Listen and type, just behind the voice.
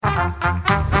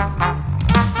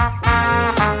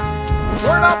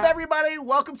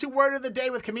welcome to Word of the Day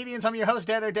with Comedians. I'm your host,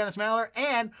 Dennis Maller,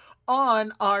 and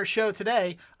on our show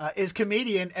today is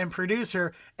comedian and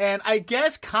producer, and I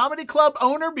guess comedy club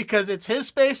owner, because it's his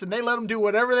space and they let him do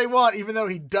whatever they want, even though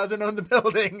he doesn't own the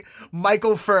building,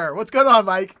 Michael Furr. What's going on,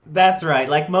 Mike? That's right.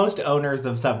 Like most owners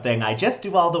of something, I just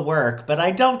do all the work, but I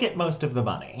don't get most of the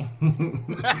money.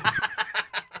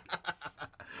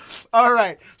 All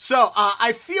right. So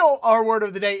I feel our word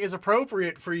of the day is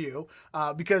appropriate for you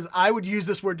because I would use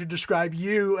this word to describe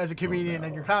you as a comedian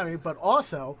and your comedy, but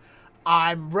also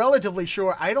I'm relatively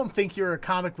sure I don't think you're a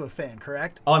comic book fan,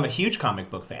 correct? Oh, I'm a huge comic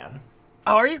book fan.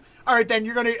 Oh, are you? All right, then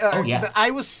you're going to... Oh, yeah.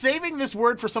 I was saving this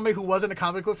word for somebody who wasn't a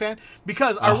comic book fan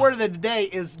because our word of the day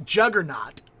is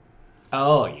juggernaut.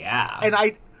 Oh, yeah. And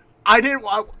I didn't...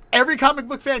 Every comic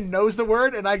book fan knows the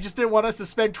word, and I just didn't want us to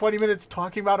spend 20 minutes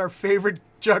talking about our favorite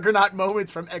juggernaut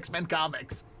moments from X-Men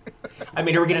comics. I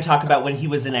mean, are we going to talk about when he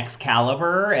was in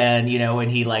Excalibur and, you know, when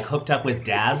he, like, hooked up with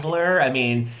Dazzler? I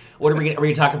mean, what are we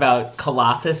going to talk about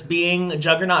Colossus being a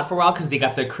juggernaut for a while because he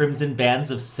got the Crimson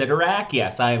Bands of Cyttorak?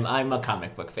 Yes, I'm a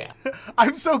comic book fan.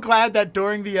 I'm so glad that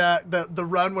during the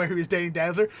run where he was dating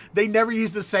Dazzler, they never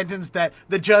used the sentence that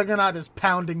the juggernaut is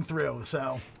pounding through,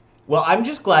 so... Well, I'm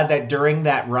just glad that during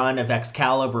that run of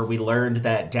Excalibur, we learned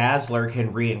that Dazzler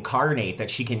can reincarnate, that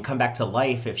she can come back to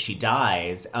life if she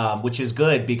dies, which is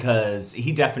good because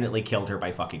he definitely killed her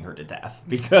by fucking her to death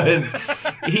because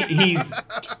he's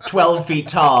 12 feet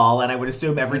tall, and I would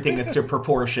assume everything is to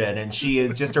proportion, and she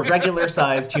is just a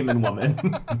regular-sized human woman.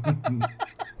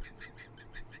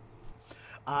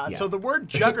 So the word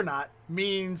juggernaut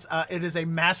means it is a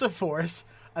massive force,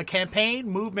 a campaign,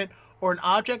 movement, or an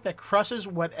object that crushes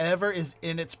whatever is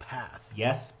in its path.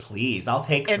 Yes, please. I'll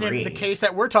take 3. And in the case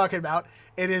that we're talking about,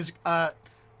 it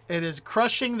is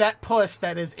crushing that puss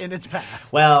that is in its path.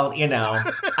 Well, you know,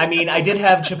 I mean, I did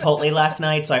have Chipotle last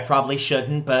night, so I probably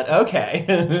shouldn't, but okay.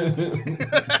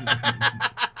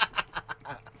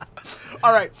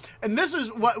 All right. And this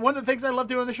is one of the things I love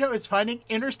doing on the show is finding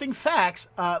interesting facts.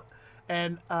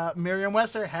 And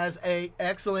Merriam-Webster has a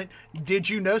excellent Did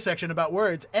You Know section about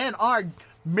words. And our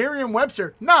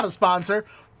Merriam-Webster, not a sponsor,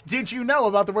 Did You Know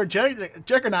about the word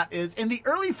juggernaut is, in the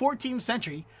early 14th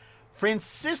century,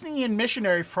 Franciscan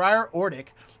missionary Friar Ordick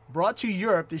brought to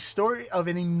Europe the story of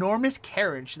an enormous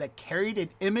carriage that carried an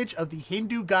image of the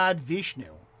Hindu god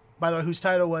Vishnu, by the way, whose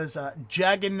title was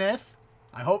Jagannath.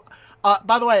 I hope...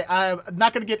 by the way, I'm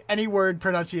not going to get any word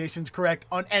pronunciations correct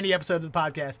on any episode of the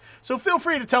podcast, so feel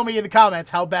free to tell me in the comments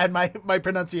how bad my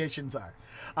pronunciations are.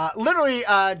 Literally,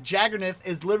 Jagannath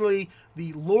is literally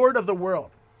the Lord of the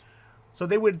world. So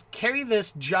they would carry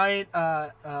this giant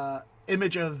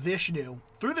image of Vishnu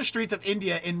through the streets of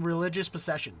India in religious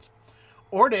processions.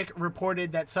 Ordick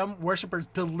reported that some worshippers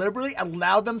deliberately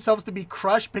allowed themselves to be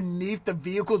crushed beneath the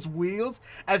vehicle's wheels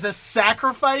as a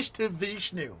sacrifice to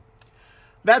Vishnu.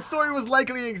 That story was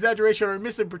likely an exaggeration or a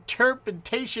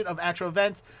misinterpretation of actual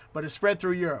events, but it spread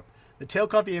through Europe. The tale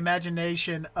caught the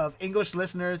imagination of English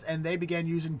listeners, and they began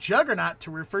using juggernaut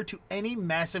to refer to any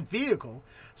massive vehicle,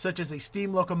 such as a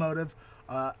steam locomotive,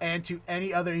 and to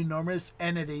any other enormous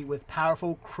entity with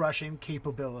powerful crushing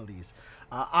capabilities.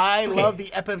 I love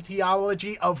the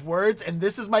etymology of words, and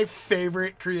this is my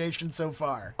favorite creation so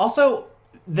far. Also,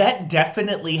 that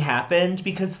definitely happened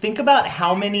because think about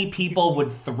how many people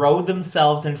would throw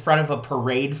themselves in front of a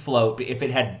parade float if it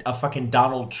had a fucking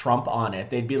Donald Trump on it.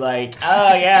 They'd be like,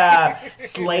 oh yeah,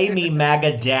 slay me,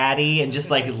 MAGA daddy, and just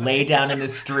like lay down in the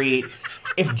street.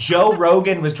 If Joe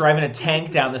Rogan was driving a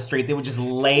tank down the street, they would just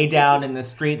lay down in the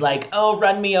street like, oh,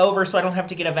 run me over so I don't have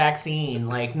to get a vaccine.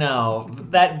 Like, no,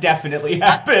 that definitely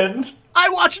happened. I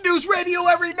watch news radio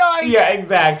every night. Yeah,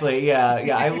 exactly. Yeah.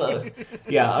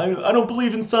 I don't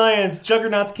believe in science.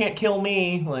 Juggernauts can't kill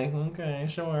me. Like, okay,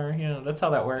 sure. Yeah, that's how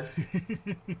that works.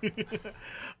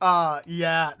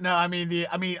 Yeah. No,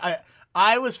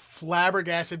 I was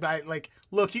flabbergasted by, like,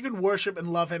 look, you can worship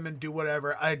and love him and do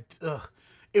whatever.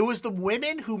 It was the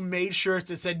women who made shirts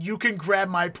that said, "You can grab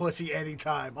my pussy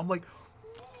anytime." I'm like,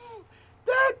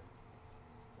 that.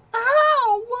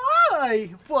 Ow, why?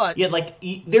 What? Yeah, like,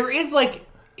 there is, like,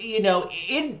 you know,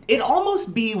 it'd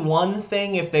almost be one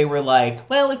thing if they were like,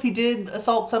 well, if he did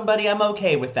assault somebody, I'm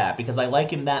okay with that because I like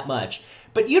him that much.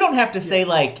 But you don't have to say,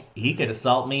 like, he could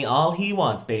assault me all he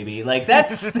wants, baby. Like,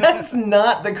 that's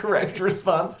not the correct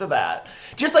response to that.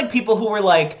 Just like people who were,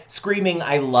 like, screaming,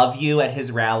 I love you at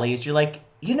his rallies. You're like,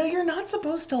 you know, you're not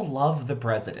supposed to love the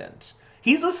president.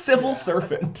 He's a civil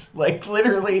servant. Like,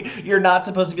 literally, you're not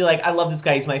supposed to be like, I love this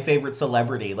guy, he's my favorite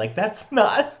celebrity. Like, that's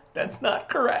not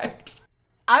correct.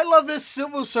 I love this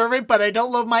civil servant, but I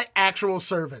don't love my actual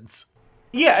servants.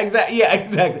 Yeah, exactly.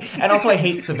 And also, I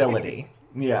hate civility.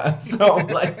 Yeah. So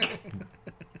like,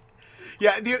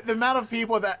 Yeah, the amount of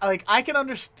people that, like, I can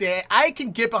understand, I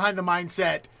can get behind the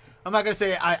mindset. I'm not going to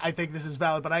say I think this is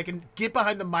valid, but I can get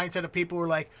behind the mindset of people who are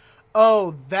like,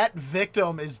 oh, that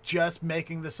victim is just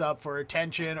making this up for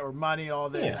attention or money,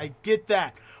 all this. Yeah. I get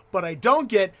that. But I don't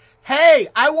get, hey,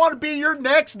 I want to be your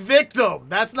next victim.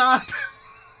 That's not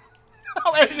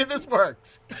how any of this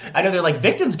works. I know they're like,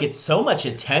 victims get so much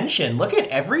attention. Look at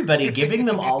everybody giving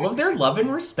them all of their love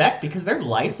and respect because their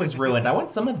life was ruined. I want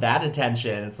some of that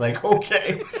attention. It's like,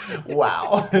 okay,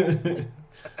 wow.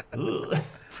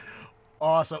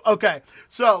 Awesome. Okay,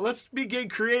 so let's begin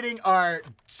creating our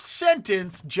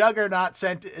sentence, juggernaut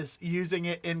sentence, using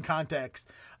it in context.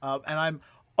 And I'm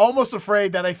almost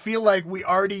afraid that I feel like we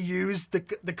already used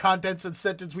the contents and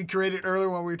sentence we created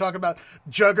earlier when we were talking about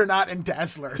juggernaut and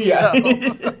dazzler. Yeah.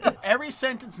 So every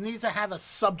sentence needs to have a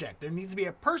subject. There needs to be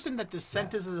a person that this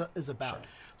sentence is about.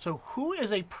 So who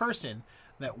is a person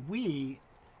that we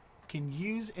can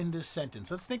use in this sentence?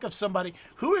 Let's think of somebody.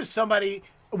 Who is somebody?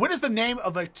 What is the name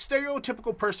of a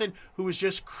stereotypical person who is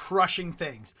just crushing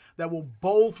things, that will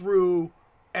bowl through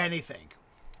anything?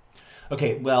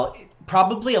 Okay, well,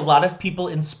 probably a lot of people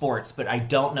in sports, but I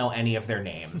don't know any of their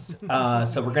names.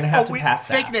 So we're going to have to pass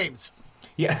that. Fake names.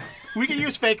 Yeah. We can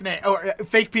use fake name or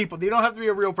fake people. They don't have to be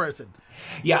a real person.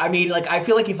 Yeah, I mean, like, I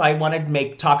feel like if I wanted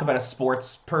to talk about a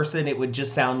sports person, it would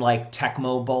just sound like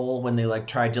Tecmo Bowl when they, like,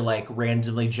 tried to, like,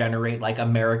 randomly generate, like,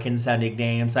 American-sounding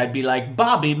names. I'd be like,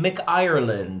 Bobby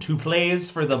McIreland, who plays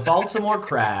for the Baltimore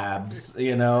Crabs.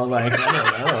 You know, like,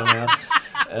 I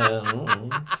don't know.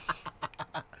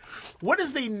 What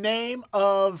is the name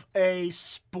of a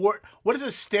sport? What is a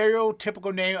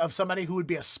stereotypical name of somebody who would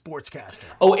be a sportscaster?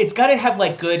 Oh, it's got to have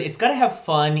like it's got to have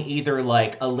fun, either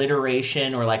like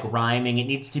alliteration or like rhyming. It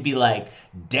needs to be like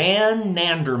Dan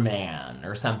Nanderman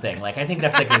or something. Like, I think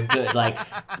that's like a good, like,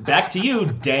 back to you,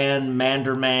 Dan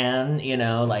Manderman, you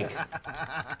know, like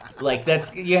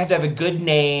that's, you have to have a good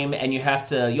name, and you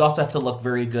also have to look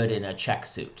very good in a check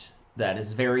suit. That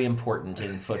is very important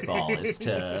in football, is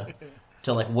to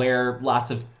like wear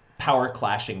lots of power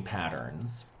clashing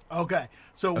patterns. Okay,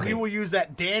 so we will use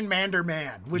that Dan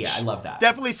Manderman, which I love that.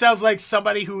 Definitely sounds like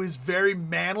somebody who is very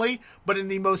manly, but in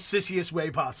the most sissiest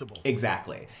way possible.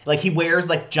 Exactly. Like, he wears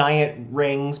like giant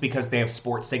rings because they have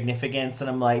sports significance, and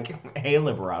I'm like, hey,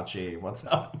 Liberace, what's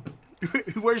up?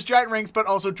 He wears giant rings, but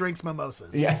also drinks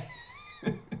mimosas. Yeah,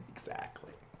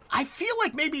 exactly. I feel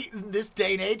like maybe in this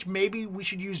day and age, maybe we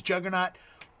should use Juggernaut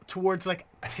towards like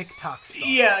TikTok stars.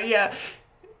 Yeah.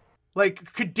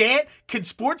 Like, could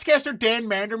sportscaster Dan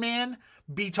Manderman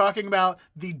be talking about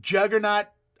the Juggernaut,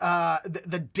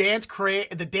 the dance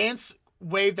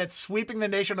wave that's sweeping the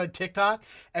nation on TikTok,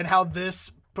 and how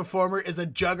this performer is a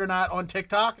juggernaut on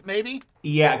TikTok? Maybe.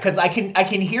 Yeah, because I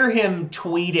can hear him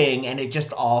tweeting, and it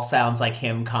just all sounds like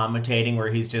him commentating, where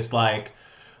he's just like.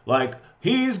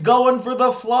 He's going for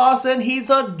the floss, and he's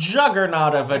a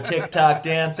juggernaut of a TikTok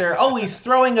dancer. Oh, he's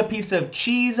throwing a piece of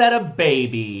cheese at a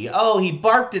baby. Oh, he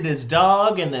barked at his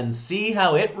dog, and then see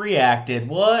how it reacted.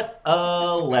 What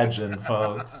a legend,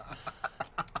 folks.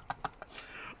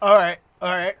 All right.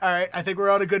 I think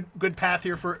we're on a good path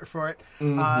here for it.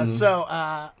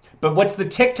 Mm-hmm. But what's the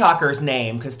TikToker's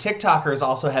name? Because TikTokers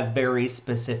also have very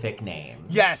specific names.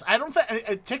 Yes, I don't think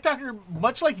TikToker,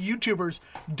 much like YouTubers,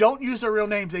 don't use their real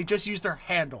names. They just use their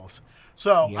handles.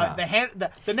 So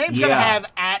the name's got to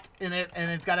have @ in it,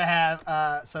 and it's got to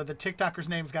have so the TikToker's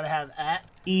name's got to have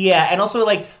 @. Yeah, and also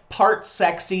like part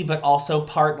sexy, but also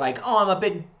part like, oh, I'm a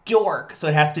bit dork. So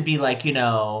it has to be like, you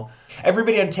know,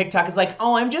 everybody on TikTok is like,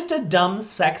 oh, I'm just a dumb,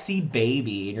 sexy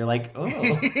baby. And you're like, oh.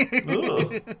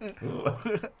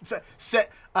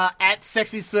 At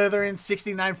Sexy Slytherin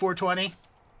 69420.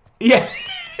 Yeah,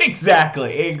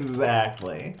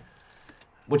 exactly.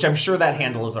 Which I'm sure that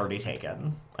handle is already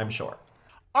taken. I'm sure.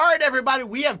 All right, everybody,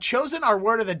 we have chosen our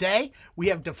word of the day, we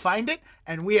have defined it,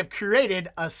 and we have created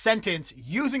a sentence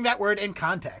using that word in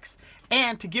context.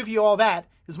 And to give you all that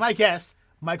is my guest,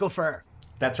 Michael Furr.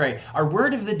 That's right. Our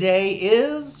word of the day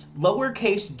is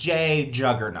lowercase j,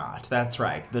 juggernaut. That's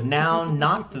right. The noun,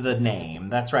 not the name.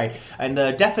 That's right. And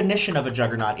the definition of a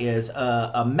juggernaut is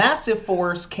a massive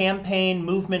force, campaign,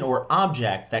 movement, or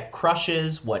object that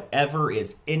crushes whatever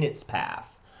is in its path.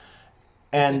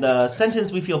 And the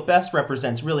sentence we feel best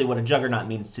represents really what a juggernaut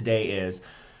means today is,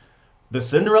 the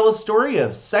Cinderella story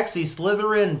of Sexy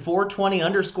Slytherin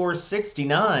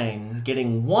 420_69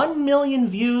 getting 1 million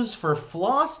views for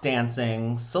floss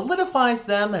dancing solidifies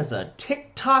them as a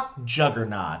TikTok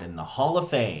juggernaut in the Hall of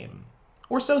Fame.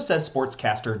 Or so says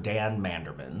sportscaster Dan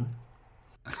Manderman.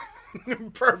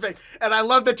 Perfect. And I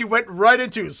love that you went right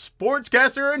into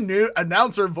sportscaster and new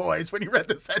announcer voice when you read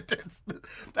the sentence.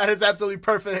 That is absolutely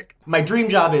perfect. My dream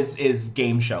job is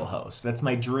game show host. That's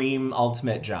my dream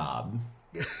ultimate job.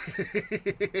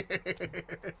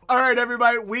 All right,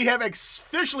 everybody, we have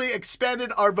officially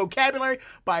expanded our vocabulary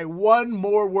by one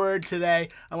more word today.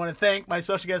 I want to thank my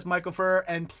special guest, Michael Furr,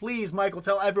 and please, Michael,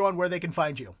 tell everyone where they can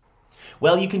find you.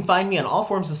 Well, you can find me on all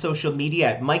forms of social media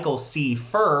at Michael C.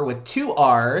 Furr with 2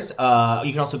 R's. You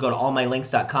can also go to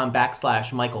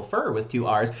allmylinks.com/Michael Furr with 2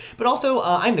 R's. But also,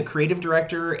 I'm the creative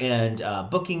director and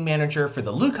booking manager for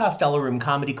the Lou Costello Room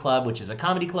Comedy Club, which is a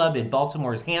comedy club in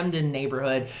Baltimore's Hamden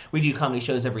neighborhood. We do comedy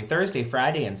shows every Thursday,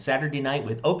 Friday, and Saturday night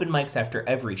with open mics after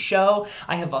every show.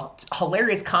 I have a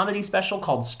hilarious comedy special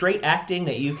called Straight Acting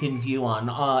that you can view on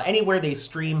anywhere they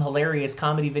stream hilarious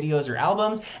comedy videos or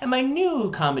albums. And my new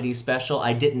comedy special,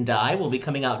 I Didn't Die, will be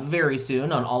coming out very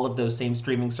soon on all of those same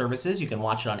streaming services. You can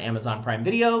watch it on Amazon Prime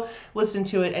Video, listen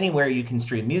to it anywhere you can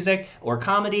stream music or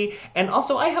comedy. And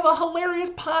also, I have a hilarious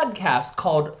podcast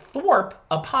called Thwarp,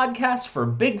 a podcast for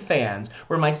big fans,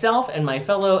 where myself and my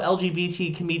fellow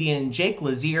LGBT comedian Jake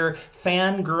Lazier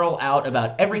fangirl out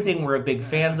about everything we're big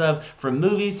fans of, from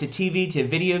movies to TV to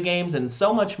video games and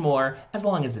so much more, as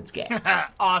long as it's gay.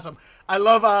 Awesome. I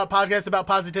love podcasts about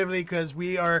positivity because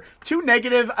we are too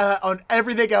negative on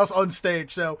everything else on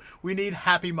stage, so we need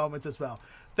happy moments as well.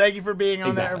 Thank you for being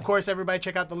on there. Of course, everybody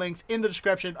check out the links in the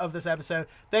description of this episode.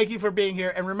 Thank you for being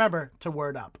here, and remember to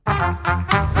word up.